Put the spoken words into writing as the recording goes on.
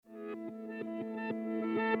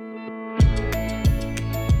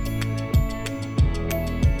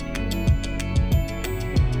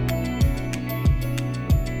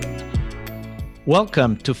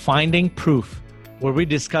Welcome to Finding Proof, where we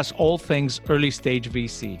discuss all things early stage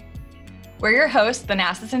VC. We're your hosts,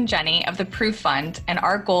 Thanasis and Jenny of the Proof Fund, and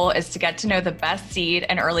our goal is to get to know the best seed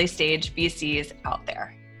and early stage VCs out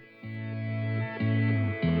there.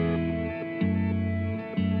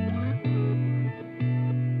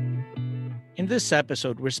 In this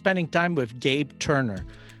episode, we're spending time with Gabe Turner,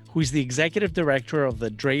 who is the executive director of the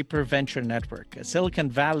Draper Venture Network, a Silicon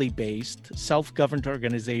Valley-based, self-governed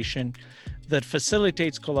organization that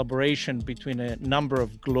facilitates collaboration between a number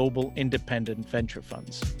of global independent venture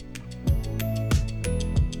funds.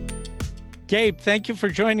 Gabe, thank you for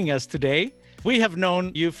joining us today. We have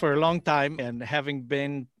known you for a long time and having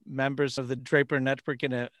been members of the Draper Network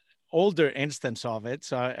in an older instance of it.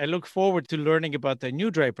 So I look forward to learning about the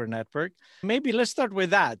new Draper Network. Maybe let's start with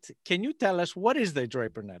that. Can you tell us what is the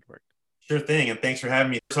Draper Network? Sure thing, and thanks for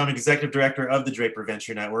having me. So I'm executive director of the Draper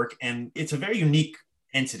Venture Network, and it's a very unique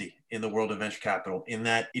entity in the world of venture capital in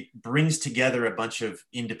that it brings together a bunch of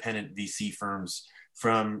independent VC firms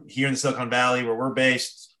from here in the Silicon Valley, where we're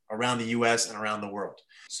based, around the US and around the world.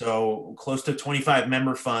 So close to 25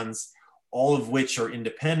 member funds, all of which are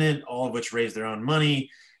independent, all of which raise their own money.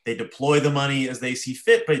 They deploy the money as they see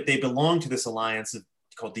fit, but they belong to this alliance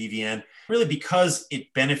called DVN, really because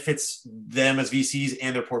it benefits them as VCs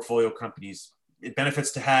and their portfolio companies. It benefits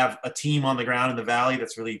to have a team on the ground in the Valley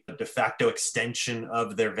that's really a de facto extension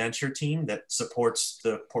of their venture team that supports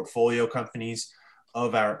the portfolio companies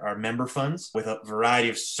of our member funds with a variety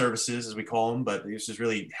of services, as we call them. But this is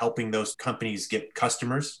really helping those companies get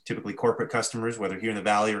customers, typically corporate customers, whether here in the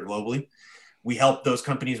Valley or globally. We help those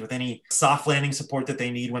companies with any soft landing support that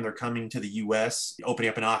they need when they're coming to the US, opening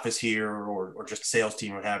up an office here or just a sales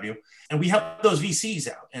team, what have you. And we help those VCs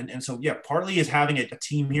out. And so, partly is having a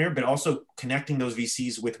team here, but also connecting those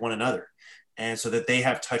VCs with one another. And so that they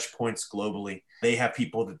have touch points globally. They have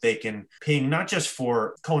people that they can ping, not just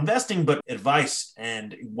for co-investing, but advice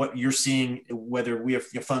and what you're seeing, whether we have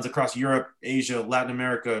funds across Europe, Asia, Latin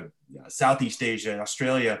America, Southeast Asia,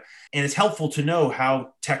 Australia. And it's helpful to know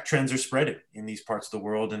how tech trends are spreading in these parts of the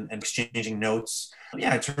world and exchanging notes.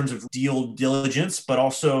 In terms of deal diligence, but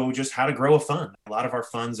also just how to grow a fund. A lot of our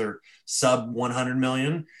funds are sub 100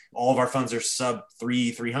 million. All of our funds are sub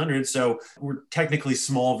 300. So we're technically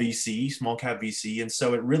small cap VC. And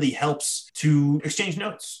so it really helps to exchange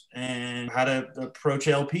notes and how to approach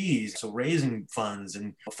LPs. So raising funds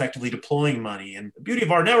and effectively deploying money. And the beauty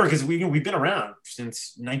of our network is we've been around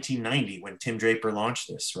since 1990 when Tim Draper launched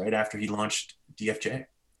this, right after he launched DFJ.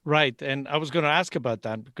 Right. And I was going to ask about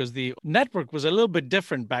that because the network was a little bit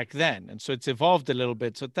different back then. And so it's evolved a little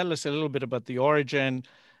bit. So tell us a little bit about the origin,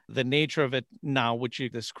 the nature of it now, which you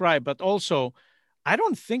described, but also, I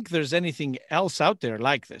don't think there's anything else out there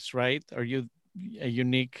like this, right? Are you a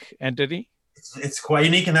unique entity? It's quite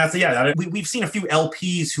unique. And we've seen a few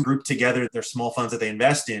LPs who group together their small funds that they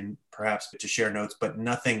invest in, perhaps to share notes, but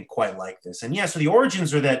nothing quite like this. And so the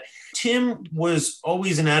origins are that Tim was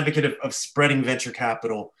always an advocate of spreading venture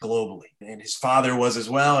capital globally. And his father was as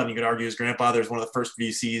well. And you could argue his grandfather is one of the first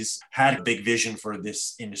VCs, had a big vision for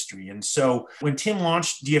this industry. And so when Tim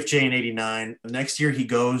launched DFJ in 89, the next year he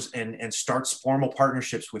goes and starts formal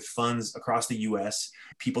partnerships with funds across the US,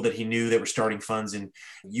 people that he knew that were starting funds in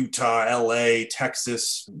Utah, LA,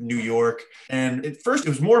 Texas, New York. And at first it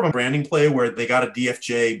was more of a branding play where they got a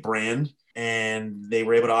DFJ brand and they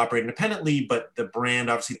were able to operate independently, but the brand,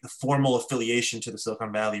 obviously the formal affiliation to the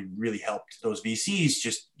Silicon Valley really helped those VCs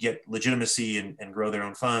just get legitimacy and grow their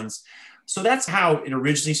own funds. So that's how it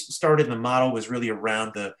originally started. The model was really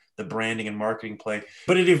around the branding and marketing play,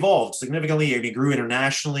 but it evolved significantly. It grew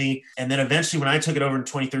internationally. And then eventually when I took it over in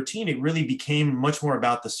 2013, it really became much more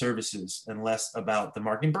about the services and less about the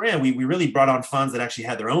marketing brand. We really brought on funds that actually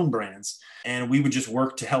had their own brands, and we would just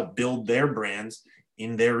work to help build their brands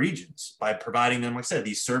in their regions by providing them, like I said,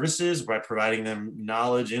 these services, by providing them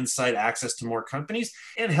knowledge, insight, access to more companies,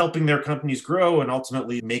 and helping their companies grow and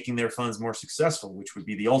ultimately making their funds more successful, which would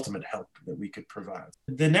be the ultimate help that we could provide.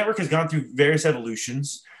 The network has gone through various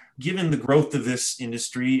evolutions. Given the growth of this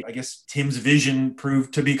industry, I guess Tim's vision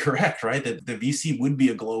proved to be correct, right? That the VC would be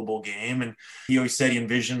a global game. And he always said he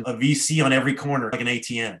envisioned a VC on every corner, like an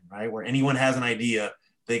ATM, right? Where anyone has an idea,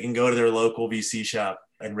 they can go to their local VC shop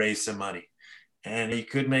and raise some money. And you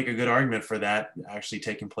could make a good argument for that actually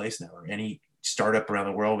taking place now, or any startup around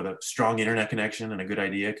the world with a strong internet connection and a good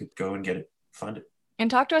idea could go and get it funded.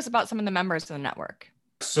 And talk to us about some of the members of the network.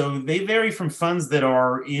 So they vary from funds that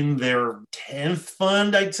are in their 10th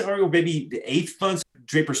fund, I'd say, or maybe the 8th fund.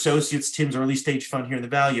 Draper Associates, Tim's early stage fund here in the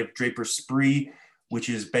Valley. You have Draper Spree, which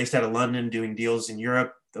is based out of London doing deals in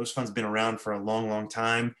Europe. Those funds have been around for a long, long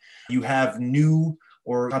time. You have new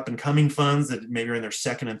or up and coming funds that maybe are in their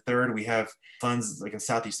second and third. We have funds like in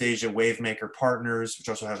Southeast Asia, Wavemaker Partners, which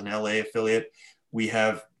also has an LA affiliate. We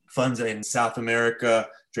have funds in South America,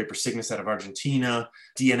 Draper Cygnus out of Argentina,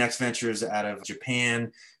 DNX Ventures out of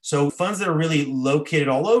Japan. So funds that are really located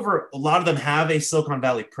all over. A lot of them have a Silicon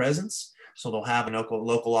Valley presence. So they'll have a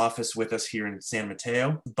local office with us here in San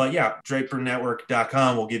Mateo. But yeah,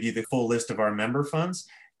 DraperNetwork.com will give you the full list of our member funds.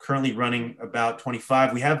 Currently running about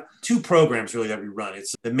 25. We have two programs really that we run.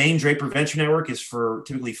 It's the main Draper Venture Network is for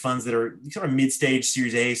typically funds that are sort of mid-stage,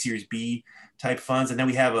 Series A, Series B type funds. And then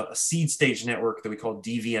we have a seed stage network that we call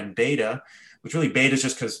DVN Beta, which really beta is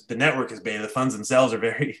just because the network is beta. The funds themselves are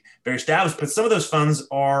very, very established. But some of those funds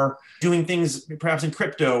are doing things perhaps in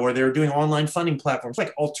crypto, or they're doing online funding platforms,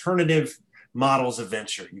 like alternative models of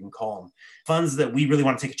venture, you can call them. Funds that we really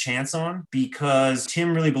want to take a chance on, because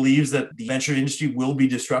Tim really believes that the venture industry will be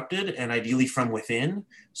disrupted, and ideally from within.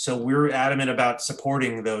 So we're adamant about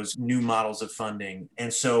supporting those new models of funding.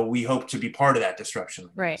 And so we hope to be part of that disruption.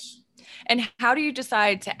 Right. And how do you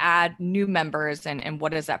decide to add new members, and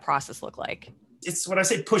what does that process look like? It's what I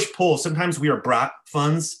say, push-pull. Sometimes we are brought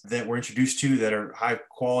funds that we're introduced to that are high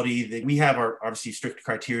quality. We have our obviously strict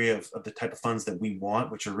criteria of the type of funds that we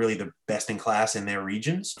want, which are really the best in class in their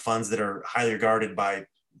regions. Funds that are highly regarded by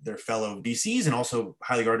their fellow VCs and also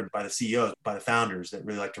highly regarded by the CEOs, by the founders that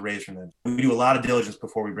really like to raise from them. We do a lot of diligence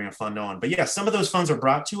before we bring a fund on. But yeah, some of those funds are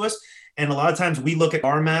brought to us. And a lot of times we look at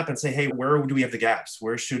our map and say, hey, where do we have the gaps?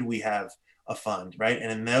 Where should we have a fund, right?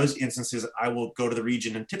 And in those instances, I will go to the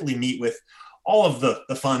region and typically meet with all of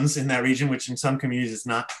the funds in that region, which in some communities is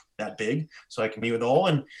not that big. So I can meet with all.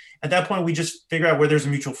 And at that point, we just figure out where there's a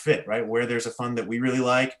mutual fit, right? Where there's a fund that we really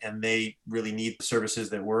like and they really need the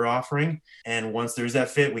services that we're offering. And once there's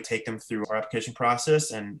that fit, we take them through our application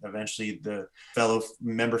process, and eventually the fellow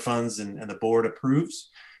member funds and the board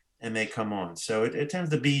approves, and they come on. So it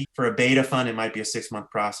tends to be, for a beta fund, it might be a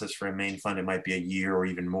 6-month process. For a main fund, it might be a year or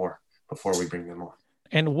even more before we bring them on.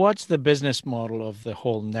 And what's the business model of the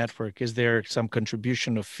whole network? Is there some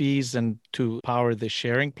contribution of fees and to power the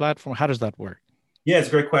sharing platform? How does that work? Yeah, it's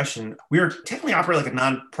a great question. We are technically operate like a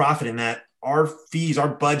nonprofit in that our fees, our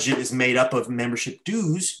budget is made up of membership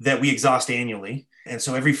dues that we exhaust annually. And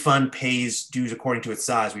so every fund pays dues according to its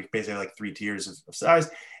size. We basically have like 3 tiers of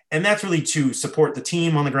size. And that's really to support the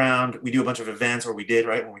team on the ground. We do a bunch of events, or we did,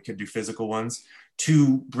 right, when we could do physical ones,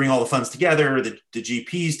 to bring all the funds together, the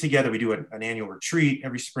GPs together. We do an annual retreat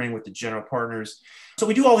every spring with the general partners. So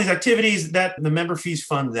we do all these activities that the member fees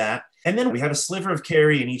fund that. And then we have a sliver of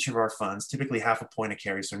carry in each of our funds, typically half a point of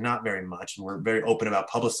carry, so not very much. And we're very open about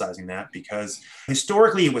publicizing that, because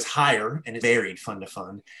historically it was higher and it varied fund to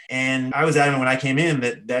fund. And I was adamant when I came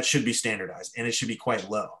in that should be standardized, and it should be quite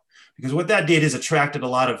low. Because what that did is attracted a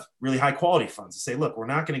lot of really high quality funds to say, look, we're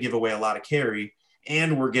not going to give away a lot of carry,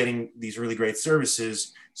 and we're getting these really great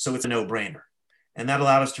services, so it's a no-brainer. And that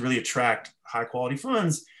allowed us to really attract high quality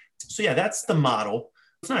funds. So yeah, that's the model.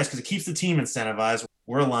 It's nice because it keeps the team incentivized.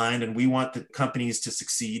 We're aligned, and we want the companies to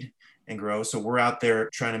succeed and grow. So we're out there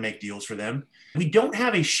trying to make deals for them. We don't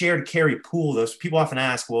have a shared carry pool, though. So people often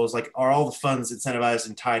ask, well, it's like, are all the funds incentivized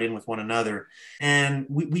and tied in with one another? And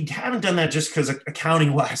we haven't done that just because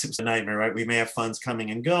accounting wise, it was a nightmare, right? We may have funds coming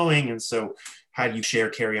and going. And so how do you share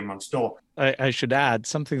carry amongst all? I should add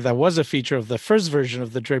something that was a feature of the first version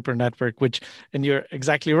of the Draper network, which, and you're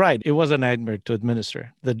exactly right, it was a nightmare to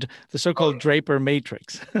administer, the so-called Draper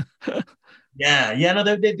matrix. Yeah, no,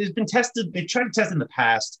 there's been tested. They've tried to test in the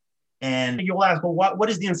past. And you'll ask, well, what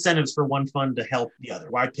is the incentives for one fund to help the other?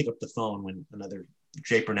 Why pick up the phone when another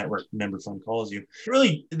Draper Network member fund calls you?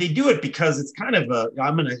 Really, they do it because it's kind of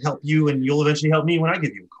I'm going to help you and you'll eventually help me when I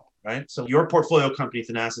give you a call, right? So your portfolio company,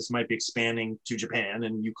 Thanasis, might be expanding to Japan,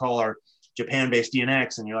 and you call our Japan-based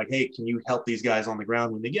DNX and you're like, hey, can you help these guys on the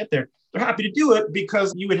ground when they get there? They're happy to do it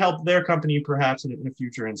because you would help their company perhaps in a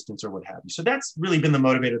future instance or what have you. So that's really been the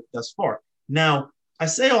motivator thus far. Now, I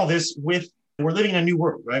say all this we're living in a new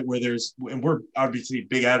world, right? And we're obviously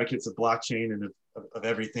big advocates of blockchain and of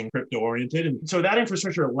everything crypto oriented. And so that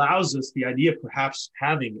infrastructure allows us the idea of perhaps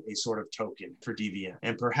having a sort of token for DVN,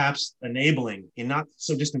 and perhaps enabling in not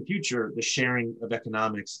so distant future, the sharing of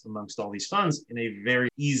economics amongst all these funds in a very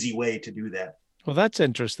easy way to do that. Well, that's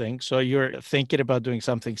interesting. So you're thinking about doing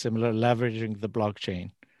something similar, leveraging the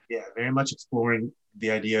blockchain. Yeah, very much exploring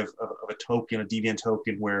the idea of a token, a DVN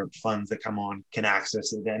token, where funds that come on can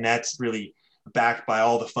access it. And that's really backed by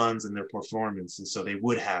all the funds and their performance. And so they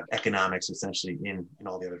would have economics essentially in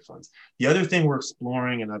all the other funds. The other thing we're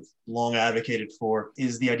exploring, and I've long advocated for,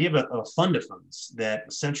 is the idea of a fund of funds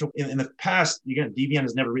that central in the past, again, DVN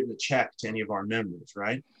has never written a check to any of our members,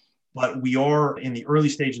 right? But we are in the early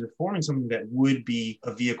stages of forming something that would be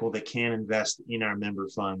a vehicle that can invest in our member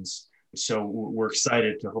funds. So we're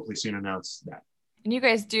excited to hopefully soon announce that. And you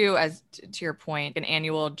guys do, as to your point, an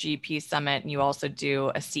annual GP summit, and you also do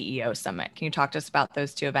a CEO summit. Can you talk to us about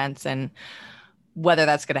those two events and whether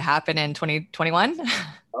that's going to happen in 2021?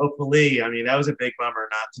 Hopefully. I mean, that was a big bummer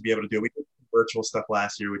not to be able to do it. We did virtual stuff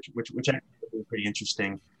last year, which actually was pretty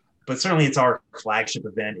interesting. But certainly it's our flagship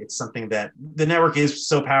event. It's something that the network is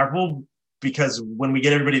so powerful because when we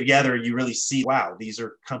get everybody together, you really see, wow, these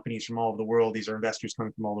are companies from all over the world. These are investors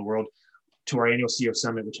coming from all over the world. To our annual CEO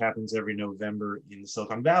Summit, which happens every November in the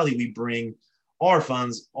Silicon Valley, we bring our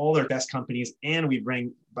funds, all their best companies, and we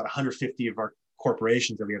bring about 150 of our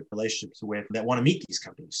corporations that we have relationships with that want to meet these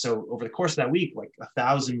companies. So over the course of that week, like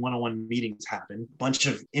 1,000 one-on-one meetings happen, a bunch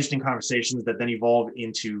of interesting conversations that then evolve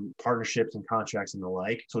into partnerships and contracts and the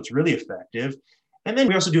like. So it's really effective. And then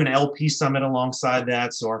we also do an LP summit alongside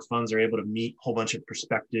that. So our funds are able to meet a whole bunch of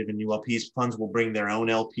prospective and new LPs. Funds will bring their own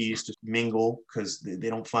LPs to mingle because they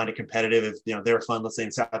don't find it competitive. If they're a fund, let's say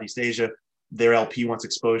in Southeast Asia, their LP wants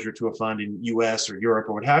exposure to a fund in US or Europe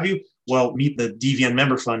or what have you, well, meet the DVN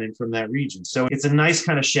member fund in from that region. So it's a nice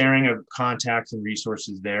kind of sharing of contacts and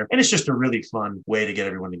resources there. And it's just a really fun way to get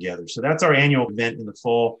everyone together. So that's our annual event in the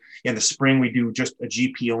fall. In the spring, we do just a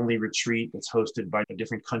GP only retreat that's hosted by a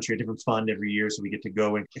different country, a different fund every year. So we get to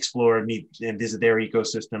go and explore and meet and visit their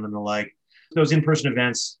ecosystem and the like. Those in-person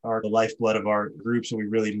events are the lifeblood of our group. So we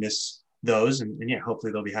really miss those. And yeah,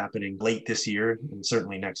 hopefully they'll be happening late this year and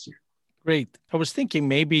certainly next year. Great. I was thinking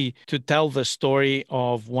maybe to tell the story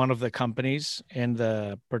of one of the companies in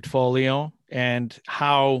the portfolio and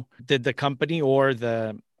how did the company or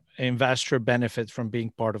the investor benefit from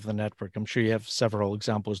being part of the network. I'm sure you have several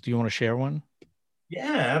examples. Do you want to share one?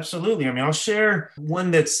 Yeah, absolutely. I mean, I'll share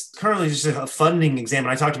one that's currently just a funding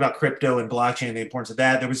example. I talked about crypto and blockchain and the importance of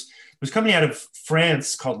that. There was a company out of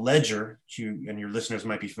France called Ledger, which you and your listeners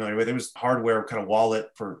might be familiar with. It was hardware kind of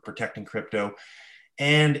wallet for protecting crypto.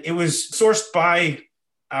 And it was sourced by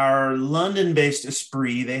our London-based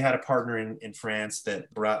Esprit. They had a partner in France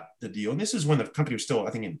that brought the deal. And this is when the company was still, I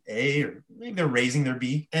think, in A, or maybe they're raising their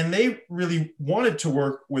B. And they really wanted to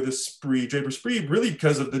work with Esprit, Draper Esprit, really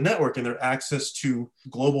because of the network and their access to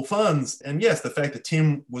global funds. And yes, the fact that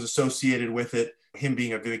Tim was associated with it, him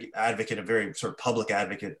being a big advocate, a very sort of public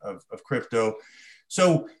advocate of crypto.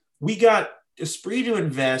 So we got Esprit to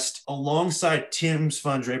invest alongside Tim's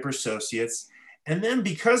fund, Draper Associates. And then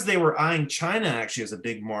because they were eyeing China actually as a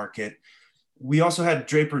big market, we also had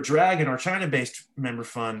Draper Dragon, our China-based member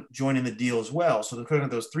fund, join in the deal as well. So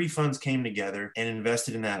those three funds came together and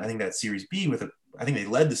invested in that. I think that Series B I think they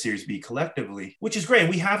led the Series B collectively, which is great.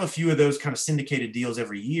 We have a few of those kind of syndicated deals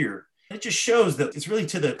every year. It just shows that it's really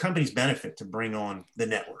to the company's benefit to bring on the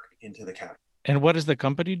network into the capital. And what does the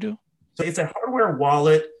company do? So it's a hardware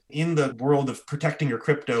wallet. In the world of protecting your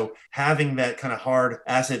crypto, having that kind of hard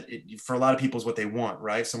asset for a lot of people is what they want,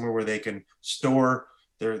 right? Somewhere where they can store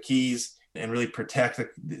their keys and really protect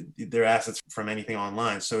their assets from anything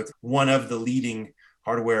online. So it's one of the leading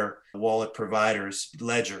hardware wallet providers,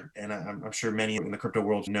 Ledger, and I'm sure many in the crypto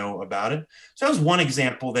world know about it. So that was one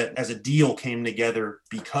example that as a deal came together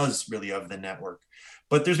because really of the network.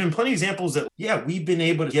 But there's been plenty of examples that, yeah, we've been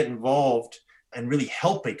able to get involved and really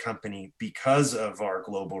help a company because of our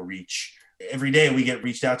global reach. Every day we get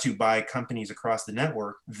reached out to by companies across the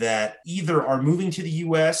network that either are moving to the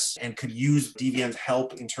US and could use DVN's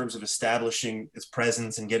help in terms of establishing its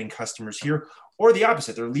presence and getting customers here, or the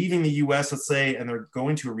opposite. They're leaving the US, let's say, and they're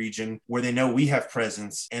going to a region where they know we have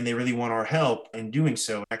presence and they really want our help in doing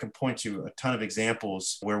so. I can point to a ton of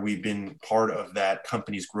examples where we've been part of that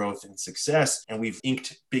company's growth and success, and we've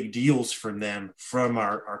inked big deals from them from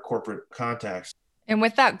our corporate contacts. And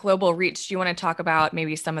with that global reach, do you want to talk about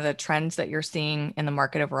maybe some of the trends that you're seeing in the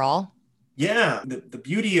market overall? Yeah, the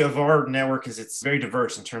beauty of our network is it's very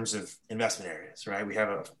diverse in terms of investment areas, right? We have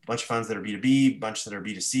a bunch of funds that are B2B, a bunch that are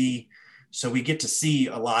B2C. So we get to see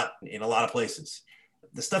a lot in a lot of places.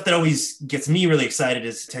 The stuff that always gets me really excited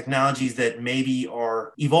is technologies that maybe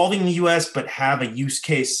are evolving in the US, but have a use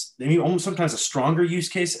case, maybe almost sometimes a stronger use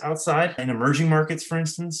case outside in emerging markets, for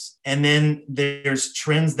instance. And then there's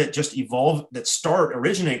trends that just evolve, that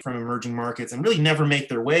originate from emerging markets and really never make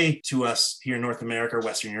their way to us here in North America or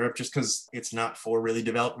Western Europe, just because it's not for really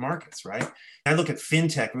developed markets, right? I look at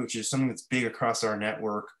fintech, which is something that's big across our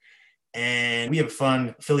network. And we have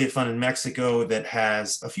a affiliate fund in Mexico that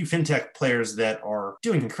has a few fintech players that are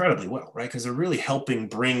doing incredibly well, right? Because they're really helping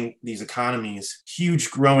bring these economies,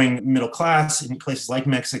 huge growing middle class in places like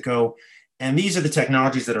Mexico, And these are the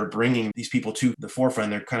technologies that are bringing these people to the forefront.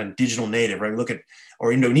 They're kind of digital native, right? Look at,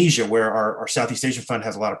 or Indonesia, where our Southeast Asian fund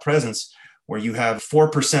has a lot of presence, where you have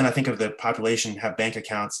 4%, I think, of the population have bank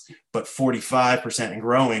accounts, but 45% and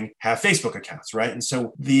growing have Facebook accounts, right? And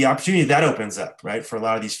so the opportunity that opens up, right, for a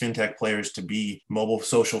lot of these fintech players to be mobile,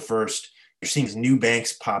 social first. You're seeing these new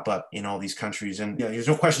banks pop up in all these countries. And there's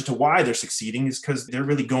no question as to why they're succeeding, is because they're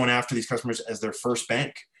really going after these customers as their first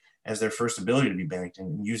bank, as their first ability to be banked,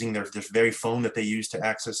 and using this very phone that they use to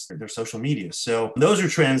access their social media. So those are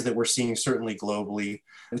trends that we're seeing certainly globally.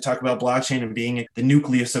 We talk about blockchain and being the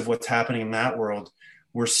nucleus of what's happening in that world.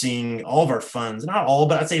 We're seeing all of our funds, not all,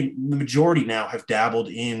 but I'd say the majority now have dabbled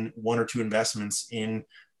in one or two investments in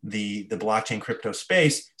the blockchain crypto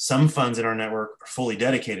space. Some funds in our network are fully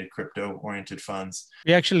dedicated crypto oriented funds.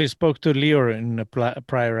 We actually spoke to Leo in a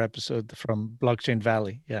prior episode from Blockchain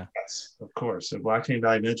Valley. Yeah. Yes, of course. So Blockchain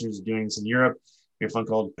Valley Ventures is doing this in Europe. We have a fund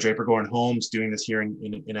called Draper Goren Holmes doing this here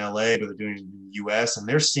in LA, but they're doing it in the US. And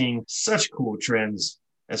they're seeing such cool trends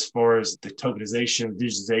as far as the tokenization,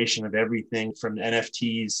 digitization of everything from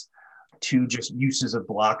NFTs to just uses of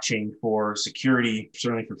blockchain for security,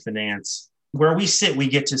 certainly for finance. Where we sit, we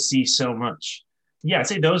get to see so much. Yeah, I'd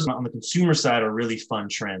say those on the consumer side are really fun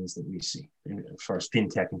trends that we see as far as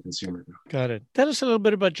fintech and consumer. Got it. Tell us a little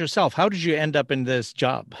bit about yourself. How did you end up in this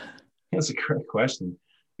job? That's a great question.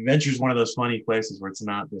 Venture is one of those funny places where it's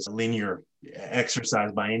not this linear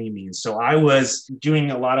exercise by any means. So I was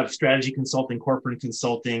doing a lot of strategy consulting, corporate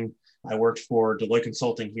consulting. I worked for Deloitte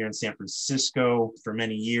Consulting here in San Francisco for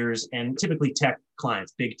many years, and typically tech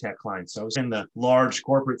clients, big tech clients. So I was in the large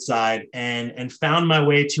corporate side and found my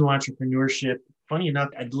way to entrepreneurship. Funny enough,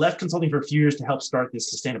 I'd left consulting for a few years to help start this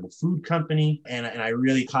sustainable food company. And I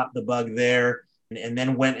really caught the bug there, and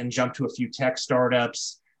then went and jumped to a few tech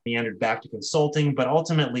startups, meandered back to consulting. But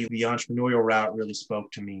ultimately, the entrepreneurial route really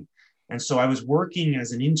spoke to me. And so I was working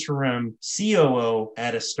as an interim COO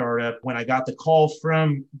at a startup when I got the call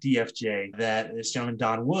from DFJ that this gentleman,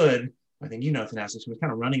 Don Wood, I think you know Thanasis, was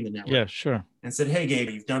kind of running the network. Yeah, sure. And said, hey, Gabe,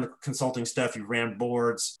 you've done the consulting stuff, you've ran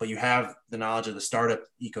boards, but you have the knowledge of the startup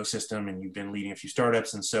ecosystem and you've been leading a few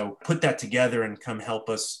startups. And so put that together and come help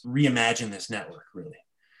us reimagine this network, really.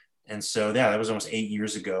 And so, yeah, that was almost 8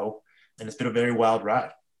 years ago. And it's been a very wild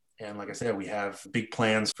ride. And like I said, we have big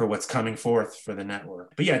plans for what's coming forth for the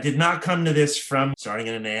network. But yeah, I did not come to this from starting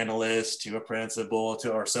an analyst to a principal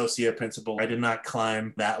to our associate principal. I did not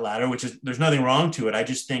climb that ladder, which is, there's nothing wrong to it. I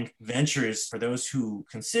just think venture is for those who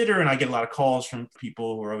consider, and I get a lot of calls from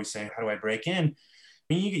people who are always saying, how do I break in?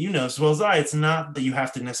 I mean, you know as well as I, it's not that you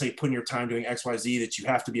have to necessarily put in your time doing X, Y, Z, that you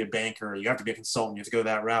have to be a banker, or you have to be a consultant, you have to go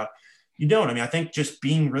that route. You don't. I mean, I think just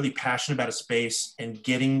being really passionate about a space and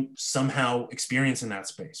getting somehow experience in that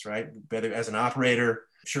space, right? Whether as an operator,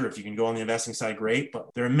 sure, if you can go on the investing side, great,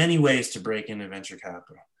 but there are many ways to break into venture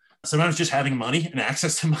capital. Sometimes just having money and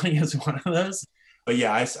access to money is one of those. But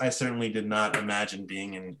yeah, I certainly did not imagine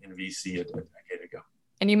being in VC a decade ago.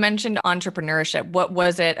 And you mentioned entrepreneurship. What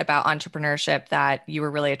was it about entrepreneurship that you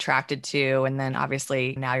were really attracted to? And then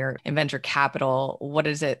obviously now you're in venture capital. What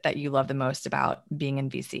is it that you love the most about being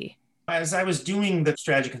in VC? As I was doing the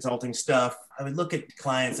strategy consulting stuff, I would look at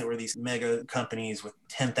clients that were these mega companies with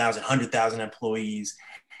 10,000, 100,000 employees.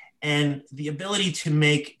 And the ability to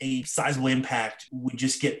make a sizable impact would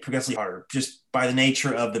just get progressively harder, just by the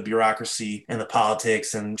nature of the bureaucracy and the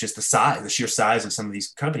politics and just the sheer size of some of these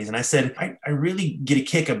companies. And I said, I really get a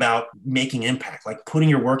kick about making impact, like putting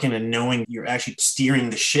your work in and knowing you're actually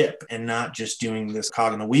steering the ship and not just doing this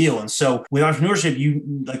cog in the wheel. And so with entrepreneurship, you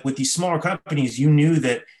like with these smaller companies, you knew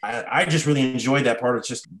that I just really enjoyed that part of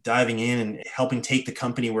just diving in and helping take the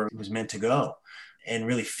company where it was meant to go, and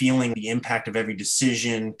really feeling the impact of every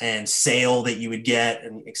decision and sale that you would get,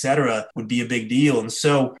 and et cetera, would be a big deal. And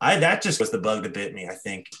so that just was the bug that bit me, I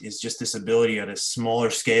think, is just this ability at a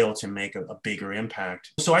smaller scale to make a bigger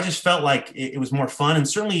impact. So I just felt like it was more fun. And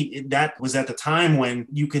certainly that was at the time when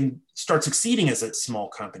you can start succeeding as a small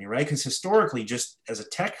company, right? Because historically, just as a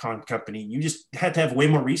tech company, you just had to have way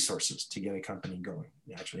more resources to get a company going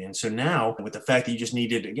naturally. And so now with the fact that you just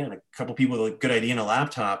needed, again, a couple people with a good idea and a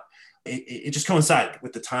laptop, it just coincided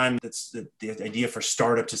with the time that's the idea for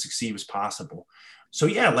startup to succeed was possible. So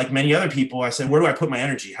yeah, like many other people, I said, where do I put my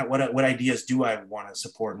energy? What ideas do I want to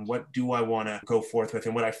support, and what do I want to go forth with?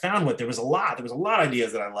 And what I found there was a lot of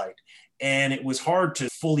ideas that I liked, and it was hard to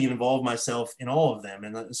fully involve myself in all of them.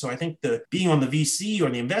 And so I think being on the VC or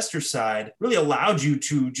the investor side really allowed you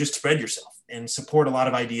to just spread yourself and support a lot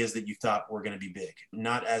of ideas that you thought were going to be big.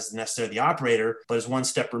 Not as necessarily the operator, but as one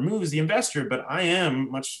step removed as the investor. But I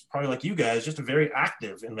am much probably like you guys, just a very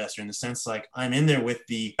active investor in the sense like I'm in there with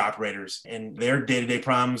the operators and their day-to-day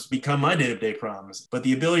problems become my day-to-day problems. But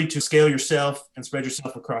the ability to scale yourself and spread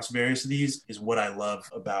yourself across various of these is what I love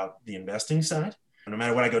about the investing side. No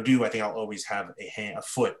matter what I go do, I think I'll always have a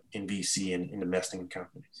foot in VC and in investing in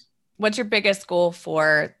companies. What's your biggest goal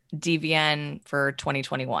for DVN for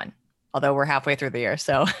 2021? Although we're halfway through the year,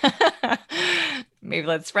 so maybe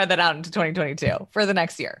let's spread that out into 2022 for the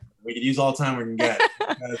next year. We could use all the time we can get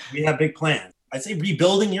because we have big plans. I'd say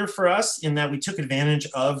rebuilding year for us in that we took advantage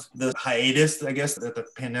of the hiatus, I guess, that the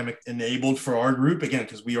pandemic enabled for our group. Again,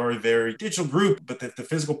 because we are a very digital group, but the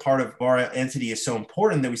physical part of our entity is so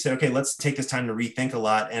important that we said, okay, let's take this time to rethink a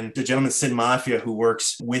lot. And the gentleman, Sid Mafia, who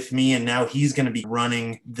works with me, and now he's going to be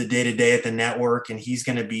running the day-to-day at the network, and he's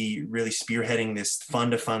going to be really spearheading this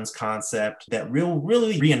fund of funds concept that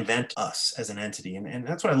really reinvent us as an entity. And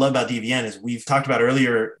that's what I love about DVN is we've talked about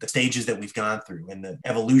earlier the stages that we've gone through and the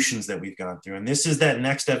evolutions that we've gone through. And this is that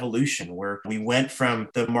next evolution where we went from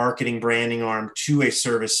the marketing branding arm to a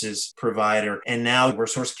services provider, and now we're a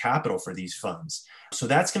source of capital for these funds. So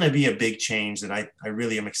that's going to be a big change that I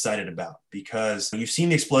really am excited about because you've seen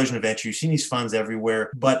the explosion of venture, you've seen these funds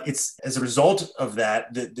everywhere, but it's as a result of that,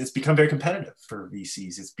 it's become very competitive for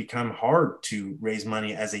VCs. It's become hard to raise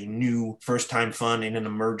money as a new first-time fund in an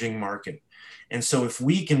emerging market. And so if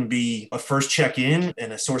we can be a first check-in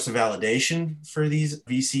and a source of validation for these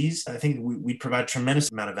VCs, I think we provide a tremendous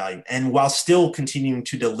amount of value and while still continuing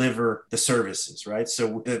to deliver the services, right?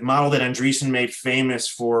 So the model that Andreessen made famous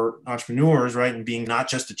for entrepreneurs, right, and being not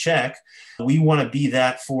just a check, we want to be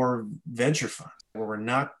that for venture funds, where we're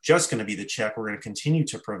not just going to be the check, we're going to continue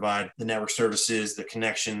to provide the network services, the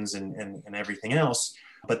connections, and everything else.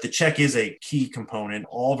 But the check is a key component.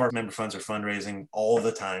 All of our member funds are fundraising all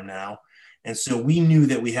the time now. And so we knew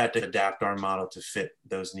that we had to adapt our model to fit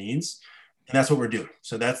those needs. And that's what we're doing.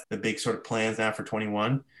 So that's the big sort of plans now for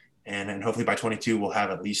 21. And hopefully by 22, we'll have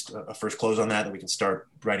at least a first close on that we can start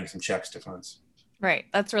writing some checks to funds. Right.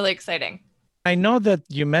 That's really exciting. I know that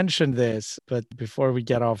you mentioned this, but before we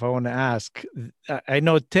get off, I want to ask, I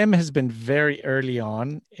know Tim has been very early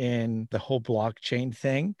on in the whole blockchain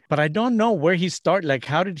thing, but I don't know where he started. Like,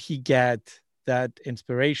 how did he get that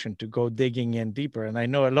inspiration to go digging in deeper? And I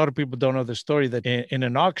know a lot of people don't know the story that in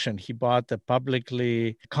an auction, he bought the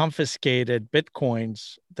publicly confiscated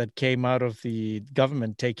Bitcoins that came out of the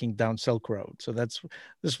government taking down Silk Road. So this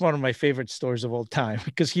is one of my favorite stories of all time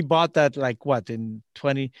because he bought that like what, in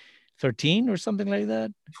 2013 or something like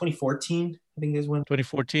that? 2014, I think is when.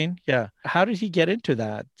 2014? Yeah. How did he get into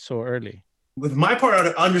that so early? With my part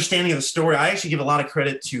of understanding of the story, I actually give a lot of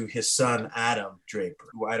credit to his son, Adam Draper,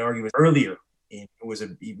 who I'd argue was earlier. It was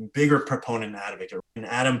an even bigger proponent and advocate. And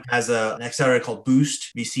Adam has an accelerator called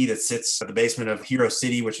Boost VC that sits at the basement of Hero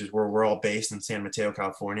City, which is where we're all based in San Mateo,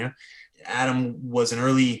 California. Adam was an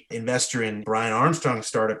early investor in Brian Armstrong's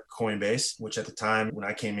startup Coinbase, which at the time when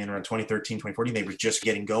I came in around 2013, 2014, they were just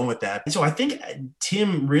getting going with that. And so I think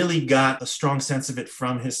Tim really got a strong sense of it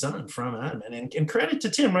from his son, from Adam. And credit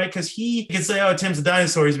to Tim, right? Because he can say, oh, Tim's a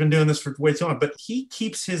dinosaur. He's been doing this for way too long. But he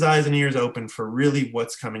keeps his eyes and ears open for really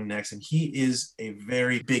what's coming next. And he is a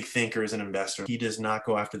very big thinker as an investor. He does not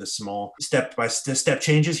go after the small step-by-step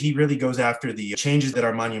changes. He really goes after the changes that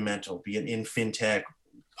are monumental, be it in fintech,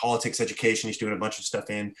 politics, education. He's doing a bunch of stuff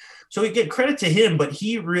in. So we get credit to him, but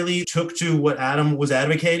he really took to what Adam was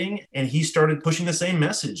advocating and he started pushing the same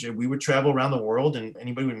message. We would travel around the world and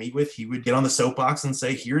anybody we meet with, he would get on the soapbox and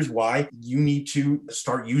say, here's why you need to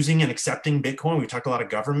start using and accepting Bitcoin. We talk a lot of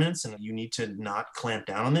governments and you need to not clamp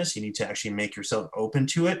down on this. You need to actually make yourself open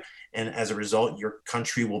to it. And as a result, your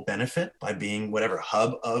country will benefit by being whatever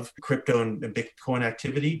hub of crypto and Bitcoin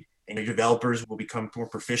activity. And your developers will become more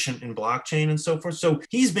proficient in blockchain and so forth. So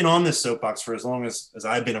he's been on this soapbox for as long as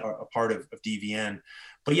I've been a part of DVN.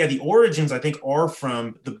 But yeah, the origins, I think, are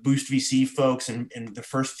from the Boost VC folks. And the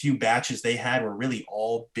first few batches they had were really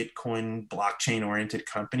all Bitcoin blockchain-oriented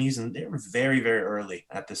companies. And they were very, very early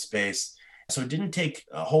at the space. So it didn't take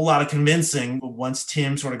a whole lot of convincing once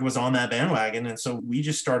Tim sort of was on that bandwagon. And so we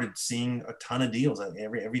just started seeing a ton of deals.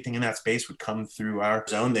 Everything in that space would come through our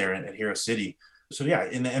zone there at Hero City. So yeah,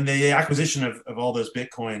 and the acquisition of all those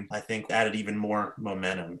Bitcoin, I think, added even more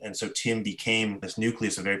momentum. And so Tim became this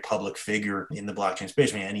nucleus, a very public figure in the blockchain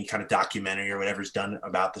space. I mean, any kind of documentary or whatever's done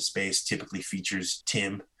about the space typically features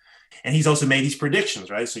Tim. And he's also made these predictions,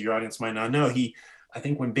 right? So your audience might not know. I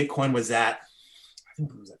think when Bitcoin was at, I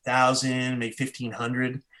think it was 1,000, maybe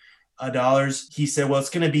 1,500, dollars. He said, well, it's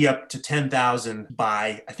going to be up to 10,000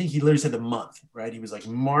 by, I think he literally said the month, right? He was like,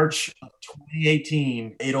 March of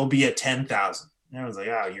 2018, it'll be at 10,000. And I was like,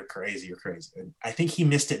 oh, you're crazy. You're crazy. And I think he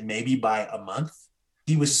missed it maybe by a month.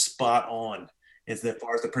 He was spot on as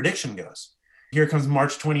far as the prediction goes. Here comes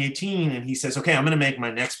March 2018, and he says, okay, I'm going to make my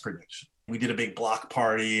next prediction. We did a big block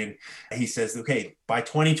party, and he says, okay, by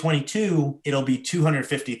 2022, it'll be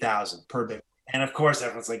 250,000 per Bitcoin. And of course,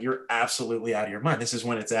 everyone's like, you're absolutely out of your mind. This is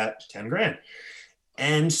when it's at 10 grand.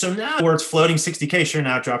 And so now where it's floating 60K, sure,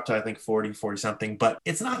 now it dropped to, I think, 40 something, but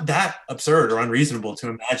it's not that absurd or unreasonable to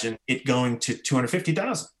imagine it going to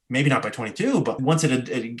 250,000. Maybe not by 22, but once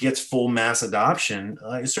it gets full mass adoption,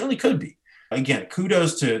 it certainly could be. Again,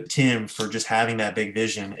 kudos to Tim for just having that big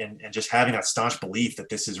vision and just having that staunch belief that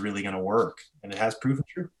this is really going to work. And it has proven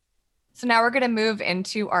true. So now we're going to move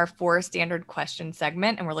into our 4 standard question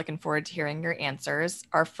segment, and we're looking forward to hearing your answers.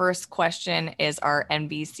 Our first question is our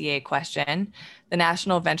NVCA question. The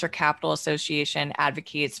National Venture Capital Association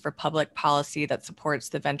advocates for public policy that supports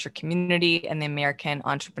the venture community and the American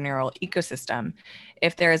entrepreneurial ecosystem.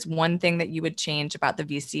 If there is one thing that you would change about the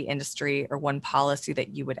VC industry or one policy that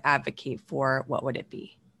you would advocate for, what would it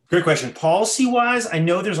be? Great question. Policy-wise, I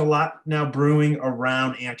know there's a lot now brewing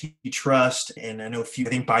around antitrust, and I know I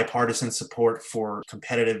think bipartisan support for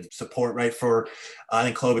competitive support, right? I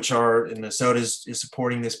think Klobuchar in Minnesota is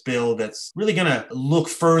supporting this bill that's really going to look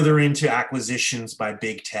further into acquisitions by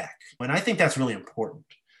big tech. And I think that's really important.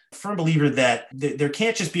 Firm believer that there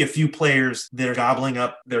can't just be a few players that are gobbling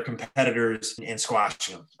up their competitors and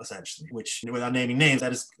squashing them, essentially, which without naming names,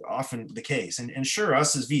 that is often the case. And sure,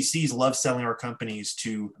 us as VCs love selling our companies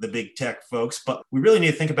to the big tech folks, but we really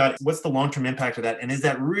need to think about what's the long-term impact of that. And is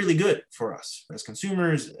that really good for us as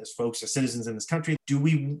consumers, as folks, as citizens in this country? Do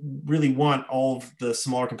we really want all of the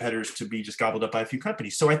smaller competitors to be just gobbled up by a few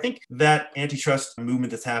companies? So I think that antitrust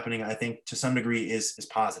movement that's happening, I think to some degree is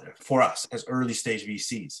positive for us as early stage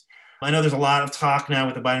VCs. I know there's a lot of talk now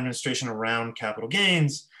with the Biden administration around capital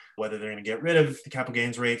gains, whether they're going to get rid of the capital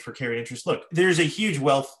gains rate for carried interest. Look, there's a huge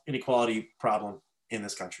wealth inequality problem in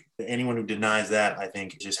this country. Anyone who denies that, I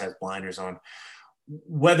think, just has blinders on.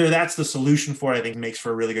 Whether that's the solution for it, I think makes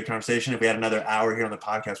for a really good conversation. If we had another hour here on the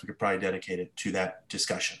podcast, we could probably dedicate it to that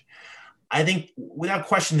discussion. I think without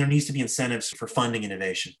question, there needs to be incentives for funding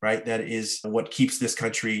innovation, right? That is what keeps this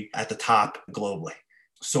country at the top globally.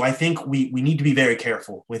 So I think we need to be very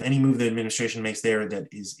careful with any move the administration makes there that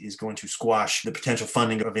is going to squash the potential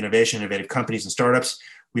funding of innovation, innovative companies and startups.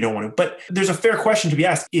 We don't want to. But there's a fair question to be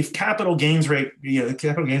asked. If capital gains rate, the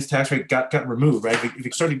capital gains tax rate got removed, right? If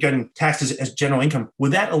it started getting taxed as general income,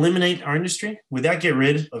 would that eliminate our industry? Would that get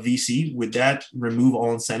rid of VC? Would that remove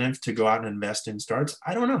all incentive to go out and invest in startups?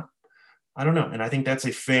 I don't know. And I think that's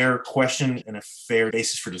a fair question and a fair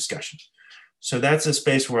basis for discussion. So that's a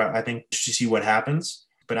space where I think we should see what happens.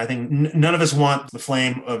 But I think none of us want the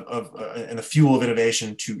flame and the fuel of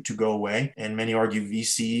innovation to go away. And many argue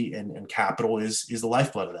VC and capital is the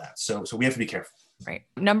lifeblood of that. So we have to be careful. Right.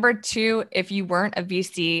 Number 2, if you weren't a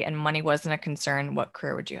VC and money wasn't a concern, what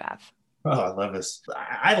career would you have? Oh, I love this.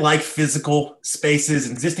 I like physical spaces.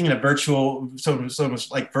 Existing in a virtual, so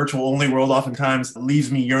much like virtual only world oftentimes leaves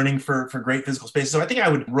me yearning for great physical spaces. So I think I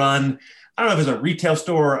would run, I don't know if it's a retail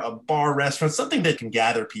store, a bar, restaurant, something that can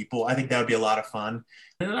gather people. I think that would be a lot of fun.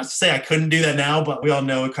 And not to say I couldn't do that now, but we all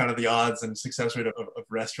know kind of the odds and success rate of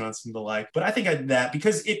restaurants and the like. But I think that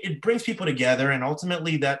because it brings people together, and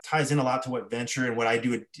ultimately that ties in a lot to what venture and what I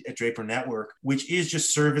do at Draper Network, which is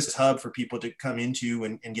just service hub for people to come into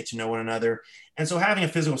and get to know one another. And so having a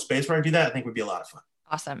physical space where I do that, I think would be a lot of fun.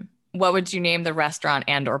 Awesome. What would you name the restaurant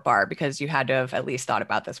and or bar? Because you had to have at least thought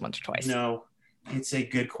about this once or twice. No. It's a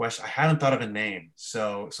good question. I haven't thought of a name,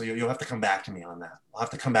 so you'll have to come back to me on that. I'll have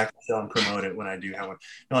to come back to the show and promote it when I do have one.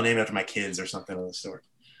 I'll name it after my kids or something of the sort.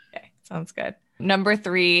 Okay, sounds good. Number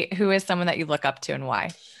 3, who is someone that you look up to and why?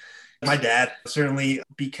 My dad, certainly,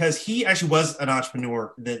 because he actually was an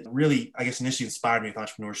entrepreneur that really, I guess, initially inspired me with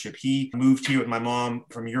entrepreneurship. He moved here with my mom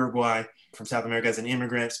from Uruguay, from South America as an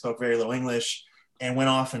immigrant, spoke very low English, and went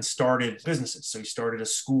off and started businesses. So he started a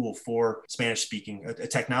school for Spanish-speaking, a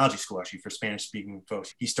technology school actually for Spanish-speaking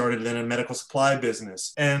folks. He started then a medical supply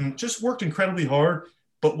business and just worked incredibly hard,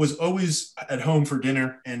 but was always at home for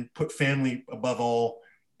dinner and put family above all.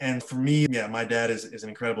 And for me, my dad is an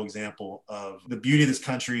incredible example of the beauty of this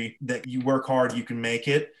country, that you work hard, you can make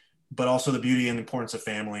it, but also the beauty and importance of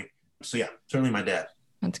family. So certainly my dad.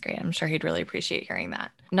 That's great. I'm sure he'd really appreciate hearing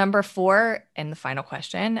that. Number 4, and the final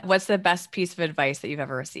question, what's the best piece of advice that you've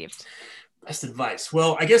ever received? Best advice.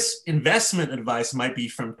 Well, I guess investment advice might be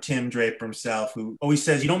from Tim Draper himself, who always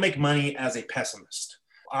says, you don't make money as a pessimist.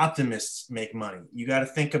 optimists make money. You got to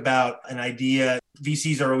think about an idea.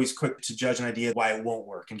 VCs are always quick to judge an idea why it won't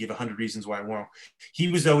work and give 100 reasons why it won't. He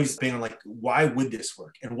was always being like, why would this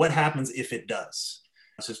work? And what happens if it does?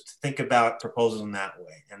 So think about proposals in that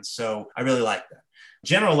way. And so I really like that.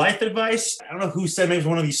 General life advice, I don't know who said, maybe it was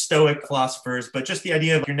one of these Stoic philosophers, but just the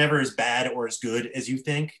idea of you're never as bad or as good as you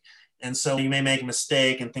think. And so you may make a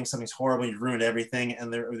mistake and think something's horrible, you've ruined everything.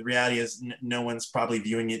 And the reality is no one's probably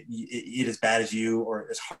viewing it as bad as you or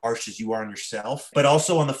as harsh as you are on yourself. But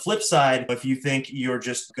also on the flip side, if you think you're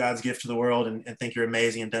just God's gift to the world and think you're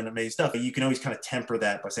amazing and done amazing stuff, you can always kind of temper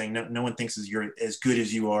that by saying no one thinks you're as good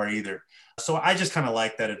as you are either. So I just kind of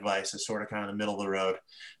like that advice. It's sort of kind of the middle of the road.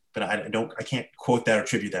 But I can't quote that or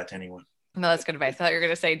attribute that to anyone. No, that's good advice. I thought you were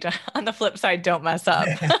going to say, on the flip side, don't mess up.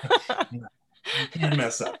 You can't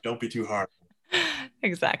mess up. Don't be too hard.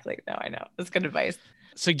 Exactly. No, I know. That's good advice.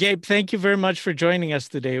 So Gabe, thank you very much for joining us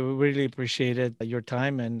today. We really appreciated your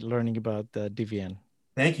time and learning about DVN.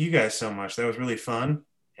 Thank you guys so much. That was really fun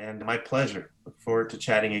and my pleasure. Look forward to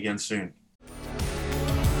chatting again soon.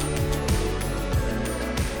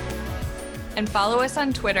 And follow us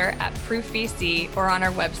on Twitter @ProofVC or on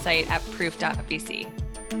our website at proof.vc.